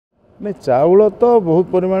नहीं चाउल तो बहुत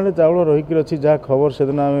परिमाण में चाउल रहीकि अच्छी जहाँ खबर से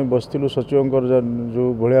दिन आम बसलु सचिव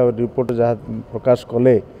जो भाया रिपोर्ट जहाँ प्रकाश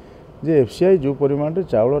कले जे एफसीआई जो परिमाण में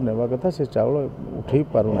चाउल नेबा कथा से चाउल उठे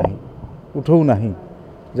पारना उठाऊ ना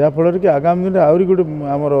जहाँफल कि आगामी दिन आहरी गोटे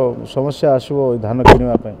आमर समस्या आसो धान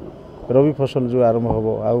किणवाई रबी फसल जो आरंभ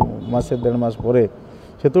हम आसे 1.5 मास पर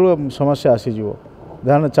से समस्या आसीज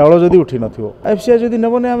धान चाउल जदि उठी न एफसीआई जदि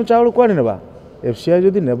नेब ना आम चाउल कुआड़े नेबा एफसीआई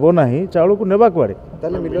जदि नेब ना चाउल को नेबा कुआड़े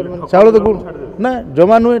चाउल तो ना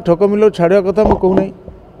जमा नुहे ठक मिलर छाड़ा कथा मुझे कहूना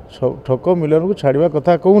ठक मिलर को छाड़ा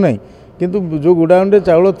कथा कहूना किंतु जो गुडाउन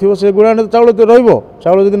चाउल थी से गुडाउन चाउल तो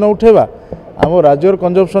चाउल जदि न उठेबा आम राज्यर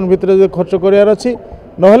कंजम्पशन भितर खर्च करार अच्छी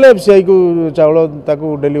नहले एफसीआई को चाउल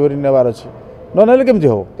ताकू डेलीवरी नेबार अच्छी नहले केमती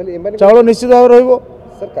हम चाउल निश्चित भाव रहिबो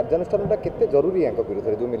सर कार्यानुष्ठान केते जरूरी है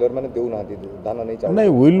विरुद्ध जो मिलर माने देउ ना दान नहीं चाउल नहीं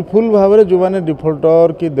विलफुल भाव में जो मैंने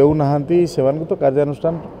डिफल्टर कि देउ ना से तो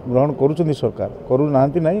कार्यानुष्ठान ग्रहण करुँच सरकार करू ना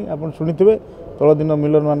आप शुणी तल दिन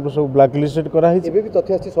मिलर मान सब ब्लाक लिस्टेड कराई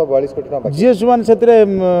तथ्य 142 कोटी टका जी जो मैंने से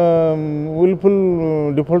विलफुल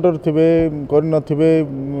डिफल्टर थे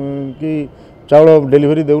कि चाउल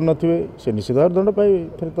डेलीवरी देउ न से निश्चित भाव दंड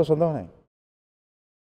पाइबे तो सन्देह ना।